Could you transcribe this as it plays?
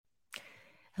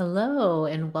Hello,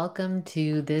 and welcome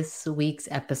to this week's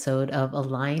episode of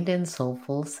Aligned and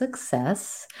Soulful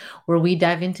Success, where we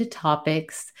dive into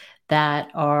topics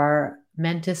that are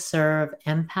meant to serve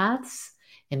empaths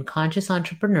and conscious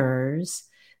entrepreneurs,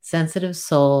 sensitive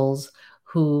souls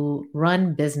who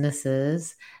run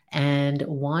businesses and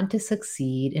want to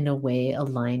succeed in a way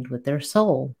aligned with their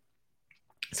soul.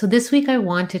 So this week I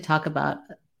want to talk about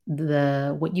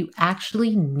the what you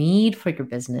actually need for your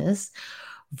business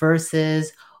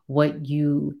versus what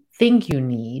you think you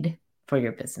need for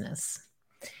your business.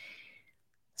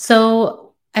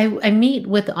 So I meet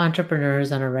with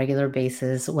entrepreneurs on a regular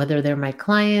basis, whether they're my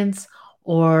clients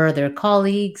or their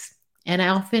colleagues. And I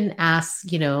often ask,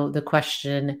 the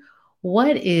question,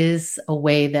 what is a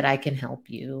way that I can help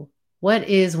you? What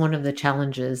is one of the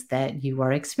challenges that you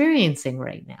are experiencing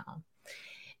right now?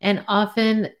 And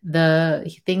often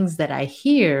the things that I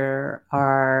hear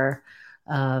are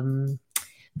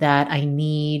that I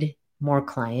need more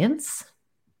clients,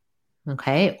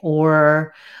 okay,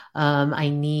 or I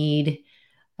need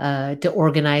to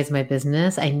organize my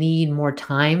business. I need more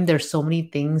time. There's so many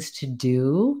things to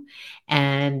do,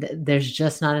 and there's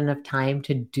just not enough time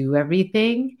to do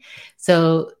everything.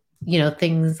 So,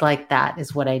 things like that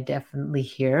is what I definitely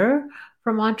hear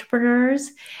from entrepreneurs.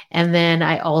 And then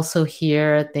I also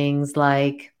hear things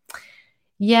like,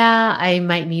 yeah, I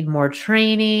might need more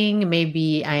training.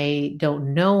 Maybe I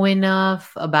don't know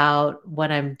enough about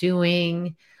what I'm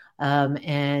doing.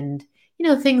 And,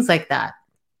 things like that.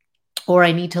 Or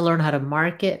I need to learn how to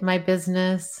market my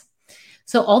business.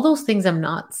 So, all those things, I'm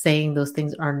not saying those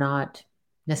things are not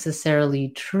necessarily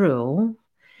true.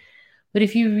 But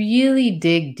if you really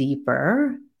dig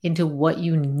deeper into what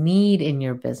you need in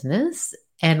your business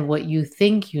and what you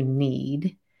think you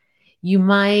need, you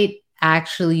might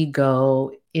actually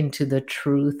go into the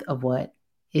truth of what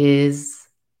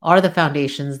are the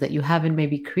foundations that you haven't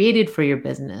maybe created for your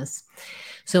business.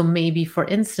 So maybe, for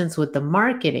instance, with the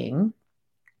marketing,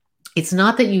 it's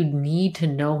not that you need to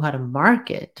know how to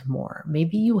market more.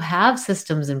 Maybe you have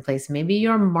systems in place. Maybe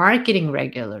you're marketing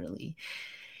regularly.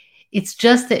 It's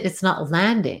just that it's not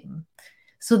landing.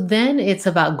 So then it's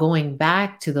about going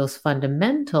back to those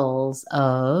fundamentals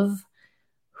of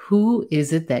who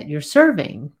is it that you're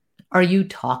serving? Are you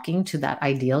talking to that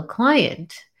ideal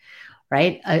client,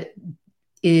 right?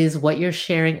 Is what you're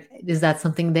sharing, is that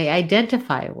something they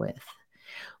identify with?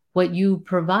 What you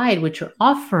provide, what you're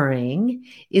offering,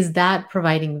 is that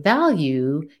providing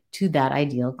value to that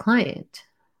ideal client?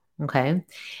 Okay.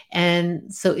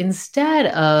 And so instead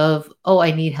of, oh,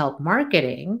 I need help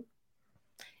marketing,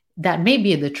 that may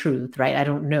be the truth, right? I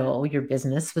don't know your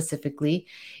business specifically.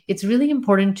 It's really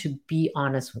important to be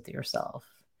honest with yourself.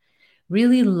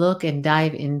 Really look and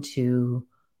dive into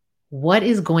what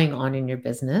is going on in your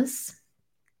business.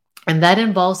 And that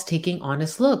involves taking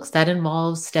honest looks. That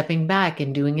involves stepping back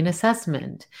and doing an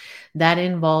assessment. That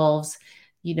involves,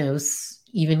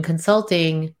 even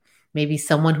consulting maybe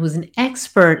someone who's an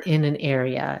expert in an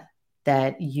area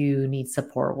that you need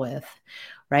support with,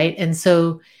 right? And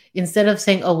so instead of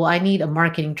saying, oh, well, I need a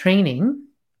marketing training,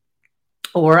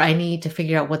 or I need to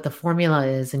figure out what the formula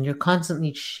is, and you're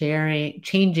constantly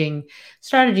changing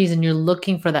strategies, and you're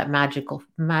looking for that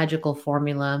magical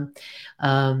formula.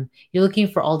 You're looking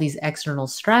for all these external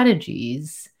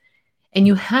strategies, and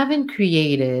you haven't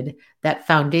created that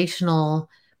foundational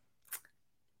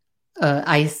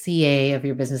ICA of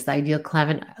your business, the ideal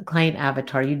client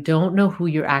avatar. You don't know who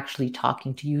you're actually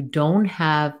talking to. You don't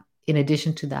have, in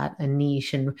addition to that, a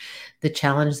niche and the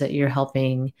challenge that you're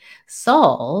helping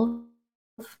solve.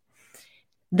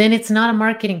 Then it's not a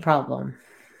marketing problem,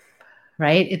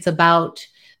 right? It's about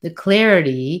the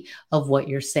clarity of what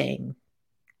you're saying.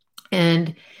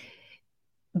 And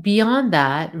beyond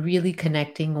that, really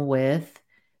connecting with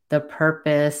the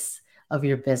purpose of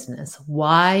your business,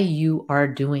 why you are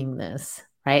doing this,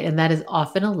 right? And that is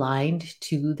often aligned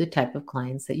to the type of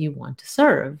clients that you want to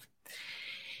serve.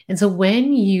 And so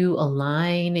when you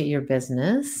align your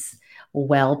business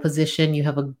well positioned, you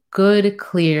have a good,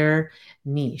 clear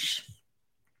niche.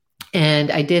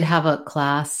 And I did have a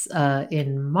class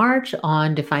in March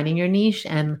on defining your niche.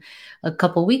 And a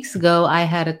couple weeks ago, I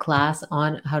had a class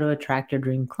on how to attract your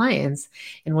dream clients.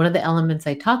 And one of the elements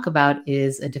I talk about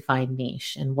is a defined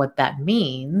niche and what that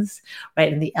means,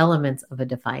 right? And the elements of a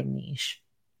defined niche.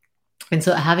 And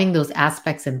so having those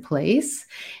aspects in place,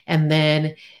 and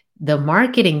then the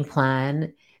marketing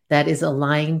plan that is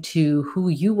aligned to who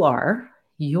you are,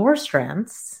 your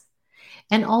strengths,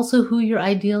 and also who your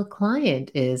ideal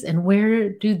client is and where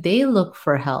do they look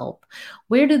for help?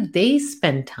 Where do they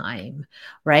spend time?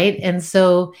 Right. And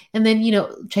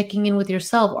then, checking in with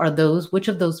yourself, which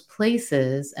of those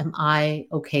places am I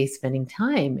okay spending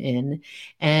time in?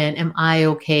 And am I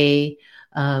okay,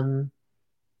 um,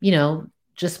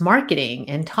 just marketing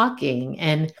and talking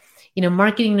and,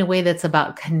 marketing in a way that's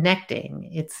about connecting.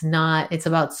 It's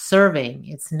about serving.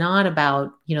 It's not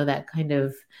about, that kind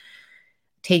of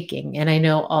taking. And I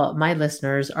know all my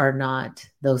listeners are not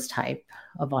those type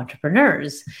of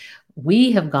entrepreneurs.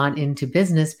 We have gone into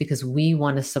business because we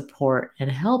want to support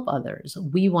and help others.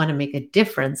 We want to make a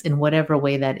difference in whatever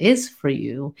way that is for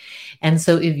you. And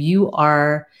so if you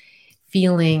are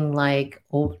feeling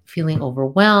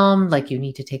overwhelmed, like you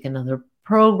need to take another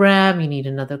program, you need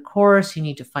another course, you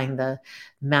need to find the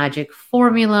magic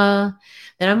formula,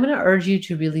 then I'm going to urge you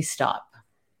to really stop.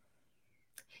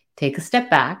 Take a step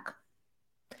back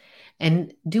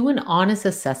and do an honest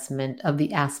assessment of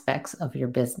the aspects of your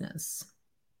business.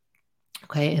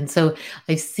 Okay. And so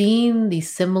I've seen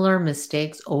these similar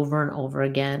mistakes over and over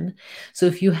again. So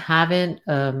if you haven't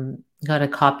got a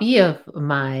copy of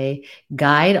my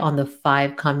guide on the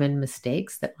 5 common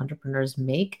mistakes that entrepreneurs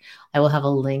make, I will have a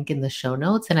link in the show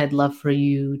notes, and I'd love for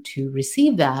you to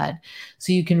receive that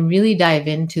so you can really dive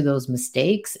into those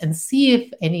mistakes and see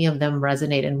if any of them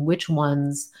resonate and which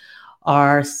ones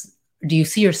do you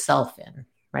see yourself in,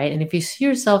 right? And if you see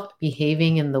yourself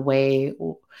behaving in the way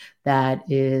that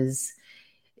is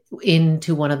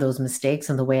into one of those mistakes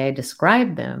and the way I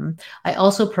describe them, I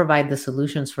also provide the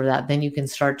solutions for that. Then you can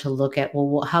start to look at,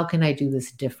 well, how can I do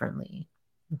this differently?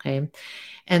 Okay.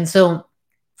 And so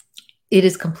it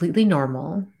is completely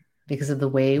normal because of the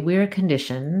way we are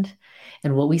conditioned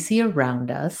and what we see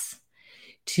around us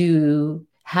to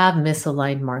have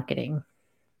misaligned marketing,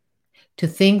 to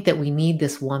think that we need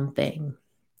this one thing.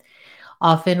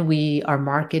 Often we are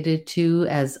marketed to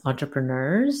as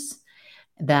entrepreneurs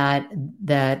that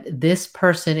this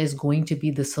person is going to be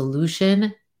the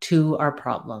solution to our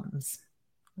problems.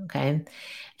 Okay.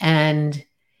 And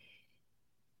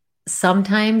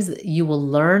sometimes you will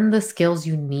learn the skills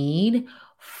you need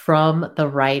from the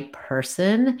right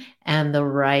person and the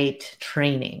right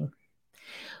training.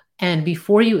 And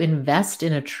before you invest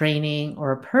in a training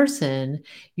or a person,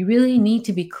 you really need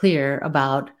to be clear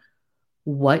about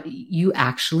what you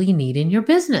actually need in your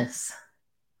business.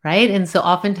 Right. And so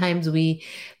oftentimes we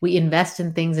invest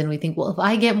in things and we think, well, if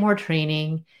I get more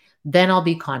training, then I'll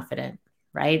be confident.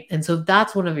 Right. And so if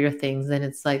that's one of your things, then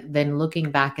it's like, then looking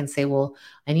back and say, well,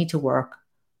 I need to work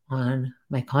on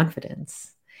my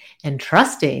confidence and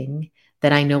trusting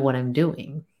that I know what I'm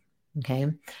doing. Okay.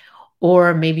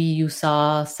 Or maybe you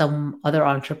saw some other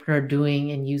entrepreneur doing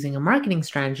and using a marketing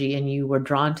strategy and you were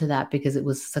drawn to that because it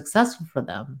was successful for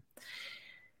them.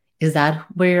 Is that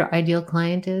where your ideal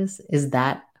client is? Is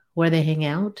that where they hang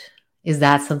out? Is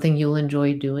that something you'll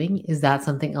enjoy doing? Is that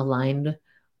something aligned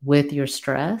with your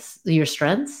strengths?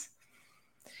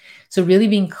 So really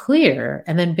being clear,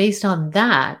 and then based on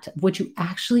that, what you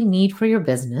actually need for your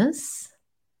business,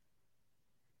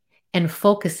 and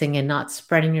focusing and not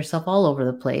spreading yourself all over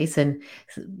the place. And,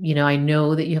 I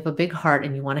know that you have a big heart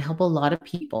and you want to help a lot of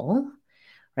people,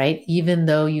 right? Even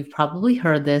though you've probably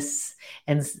heard this,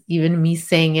 and even me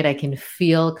saying it, I can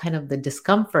feel kind of the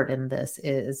discomfort in this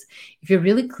is if you're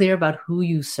really clear about who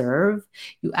you serve,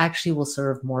 you actually will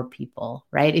serve more people,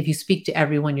 right? If you speak to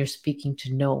everyone, you're speaking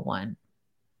to no one.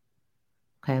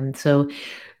 Okay. And so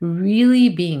really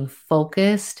being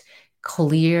focused,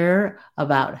 clear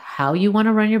about how you want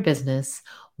to run your business.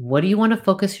 What do you want to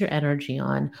focus your energy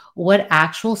on? What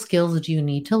actual skills do you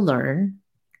need to learn?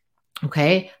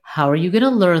 Okay. How are you going to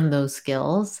learn those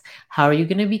skills? How are you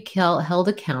going to be held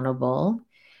accountable?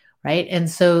 Right. And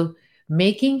so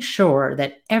making sure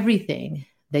that everything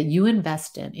that you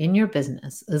invest in your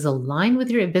business is aligned with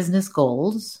your business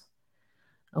goals.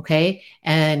 Okay.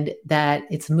 And that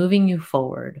it's moving you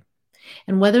forward.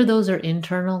 And whether those are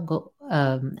internal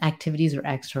activities or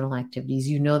external activities,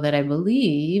 that I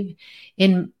believe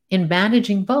in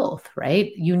managing both,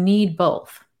 right? You need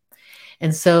both.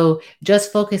 And so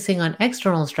just focusing on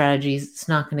external strategies, it's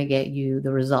not going to get you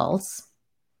the results,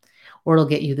 or it'll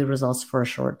get you the results for a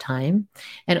short time.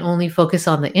 And only focus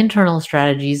on the internal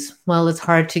strategies, well, it's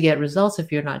hard to get results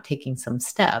if you're not taking some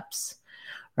steps,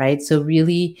 right? So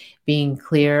really being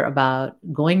clear about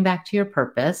going back to your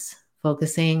purpose,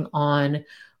 focusing on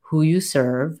who you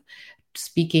serve,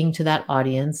 speaking to that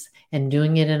audience, and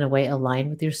doing it in a way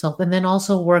aligned with yourself. And then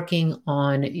also working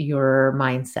on your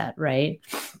mindset, right?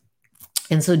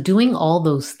 And so doing all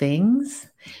those things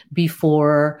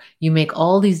before you make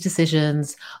all these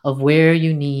decisions of where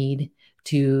you need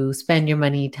to spend your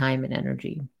money, time, and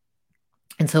energy.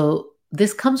 And so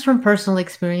this comes from personal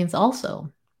experience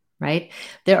also, right?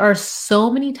 There are so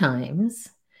many times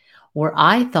where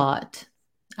I thought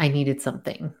I needed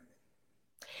something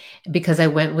because I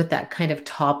went with that kind of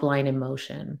top line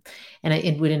emotion. And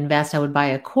I would invest, I would buy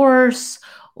a course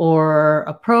or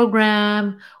a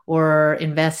program or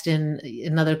invest in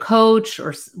another coach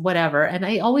or whatever. And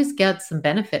I always get some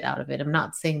benefit out of it. I'm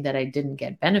not saying that I didn't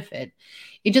get benefit.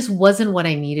 It just wasn't what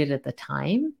I needed at the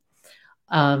time.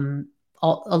 Um,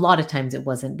 a lot of times it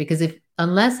wasn't, because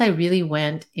unless I really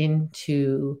went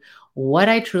into what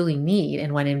I truly need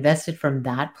and when I invested from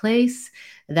that place,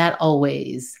 that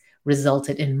always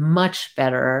resulted in much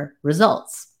better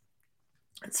results.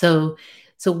 So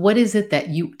what is it that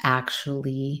you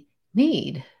actually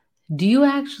need? Do you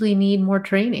actually need more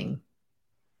training?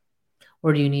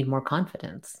 Or do you need more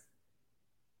confidence?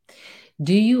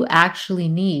 Do you actually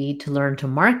need to learn to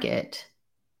market?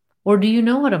 Or do you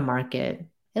know how to market?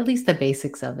 At least the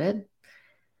basics of it.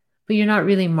 But you're not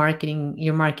really marketing,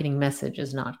 your marketing message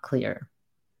is not clear,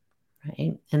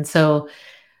 right? And so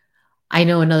I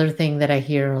know another thing that I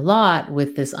hear a lot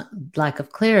with this lack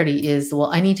of clarity is,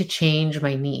 well, I need to change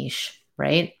my niche,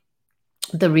 right?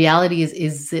 The reality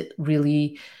is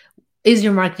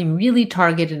your marketing really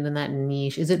targeted in that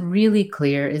niche? Is it really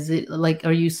clear? Is it like,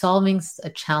 are you solving a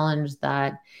challenge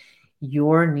that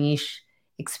your niche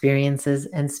experiences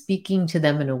and speaking to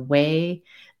them in a way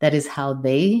that is how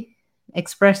they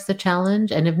express the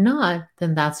challenge? And if not,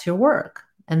 then that's your work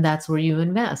and that's where you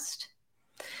invest.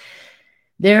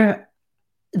 There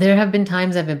have been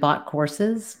times I've bought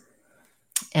courses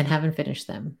and haven't finished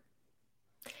them.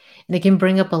 And it can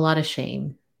bring up a lot of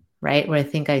shame, right? Where I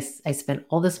think I spent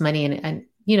all this money and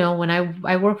you know, when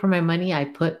I work for my money, I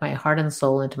put my heart and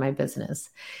soul into my business.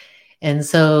 And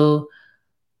so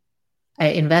I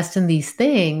invest in these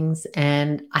things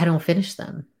and I don't finish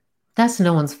them. That's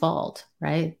no one's fault,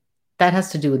 right? That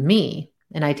has to do with me.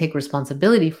 And I take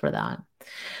responsibility for that.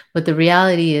 But the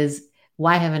reality is,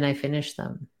 why haven't I finished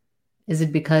them? Is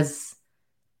it because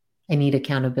I need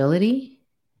accountability?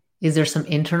 Is there some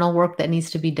internal work that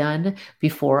needs to be done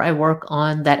before I work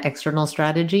on that external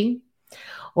strategy?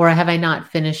 Or have I not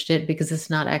finished it because it's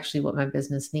not actually what my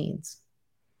business needs?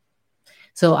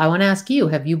 So I want to ask you,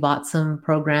 have you bought some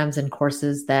programs and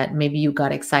courses that maybe you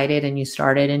got excited and you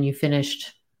started and you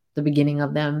finished the beginning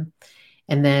of them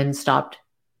and then stopped?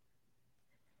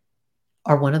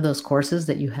 Are one of those courses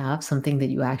that you have something that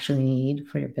you actually need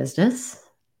for your business?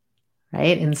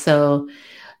 Right? And so,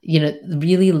 you know,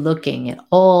 really looking at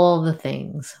all the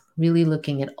things,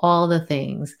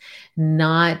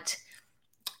 not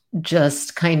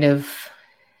just kind of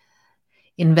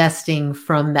investing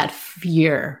from that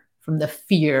fear, from the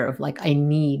fear of like, I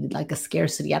need like a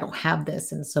scarcity, I don't have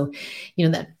this. And so, you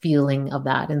know, that feeling of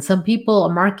that. And some people,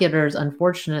 marketers,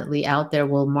 unfortunately, out there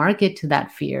will market to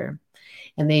that fear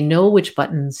and they know which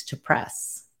buttons to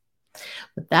press.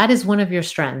 But that is one of your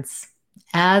strengths.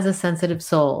 As a sensitive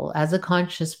soul, as a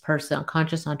conscious person, a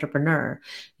conscious entrepreneur,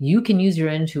 you can use your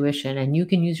intuition and you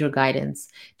can use your guidance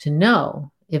to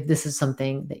know if this is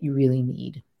something that you really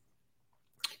need.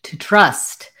 To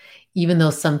trust, even though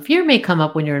some fear may come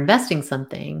up when you're investing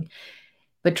something,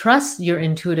 but trust your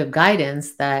intuitive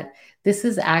guidance that this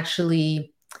is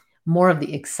actually more of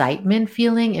the excitement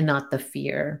feeling and not the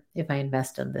fear if I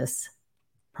invest in this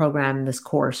program, this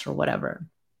course, or whatever,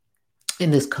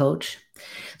 in this coach.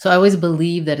 So I always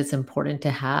believe that it's important to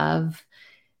have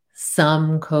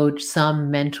some coach,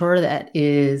 some mentor that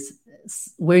is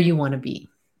where you want to be,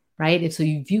 right? If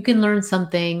you can learn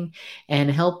something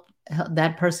and help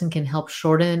that person can help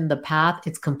shorten the path,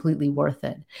 it's completely worth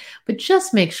it. But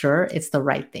just make sure it's the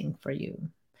right thing for you.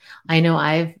 I know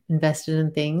I've invested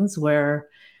in things where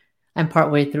I'm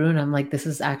partway through and I'm like, this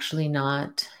is actually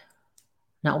not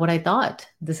what I thought.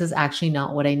 This is actually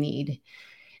not what I need.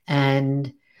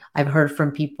 And I've heard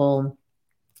from people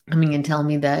coming and telling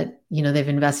me that, you know, they've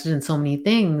invested in so many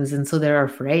things. And so they're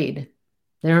afraid.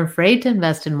 They're afraid to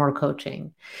invest in more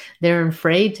coaching. They're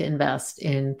afraid to invest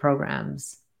in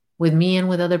programs with me and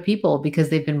with other people because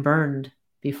they've been burned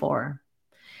before.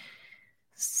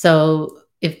 So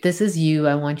if this is you,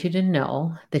 I want you to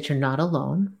know that you're not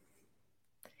alone,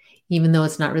 even though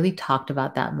it's not really talked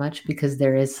about that much because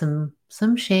there is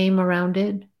some shame around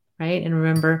it, right? And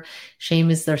remember,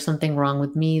 shame is there's something wrong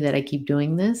with me that I keep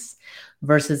doing this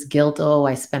versus guilt. Oh,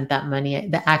 I spent that money.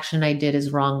 The action I did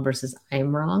is wrong versus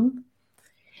I'm wrong.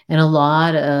 And a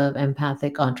lot of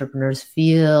empathic entrepreneurs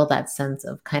feel that sense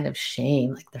of kind of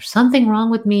shame, like there's something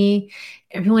wrong with me.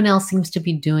 Everyone else seems to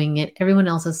be doing it. Everyone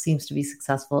else seems to be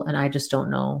successful. And I just don't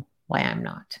know why I'm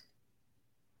not.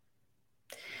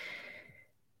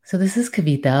 So, this is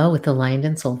Kavita with Aligned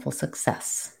and Soulful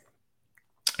Success.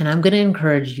 And I'm going to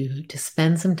encourage you to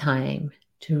spend some time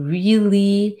to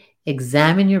really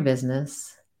examine your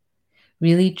business,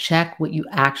 really check what you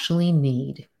actually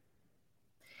need.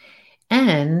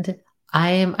 And I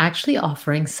am actually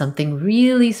offering something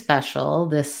really special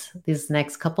these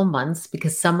next couple months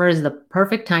because summer is the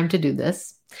perfect time to do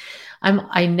this.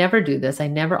 I never do this. I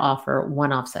never offer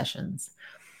one-off sessions.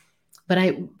 But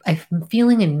I'm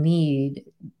feeling a need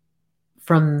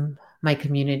from my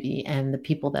community and the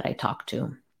people that I talk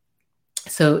to.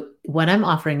 So what I'm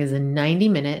offering is a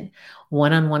 90-minute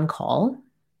one-on-one call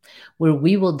where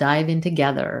we will dive in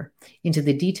together into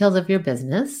the details of your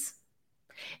business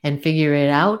and figure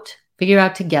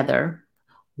out together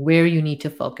where you need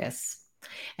to focus.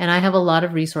 And I have a lot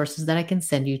of resources that I can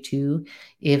send you to.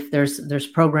 If there's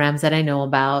programs that I know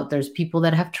about, there's people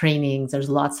that have trainings, there's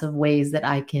lots of ways that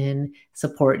I can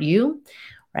support you,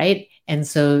 right? And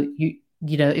so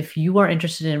if you are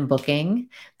interested in booking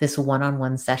this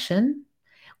one-on-one session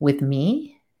with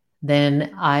me,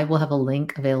 then I will have a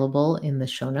link available in the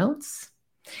show notes.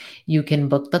 You can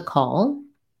book the call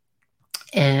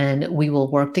and we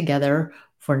will work together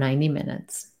for 90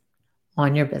 minutes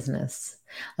on your business.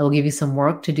 I will give you some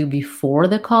work to do before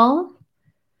the call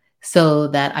so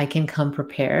that I can come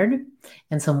prepared,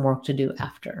 and some work to do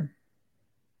after.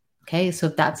 Okay, so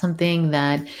if that's something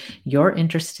that you're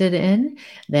interested in,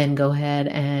 then go ahead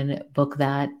and book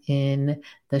that in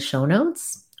the show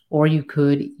notes, or you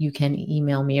can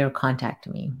email me or contact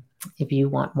me if you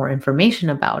want more information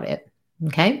about it.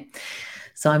 Okay,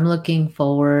 so I'm looking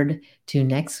forward to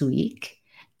next week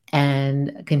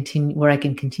and where I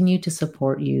can continue to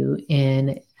support you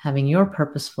in having your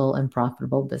purposeful and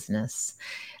profitable business.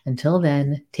 Until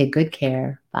then, take good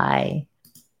care. Bye.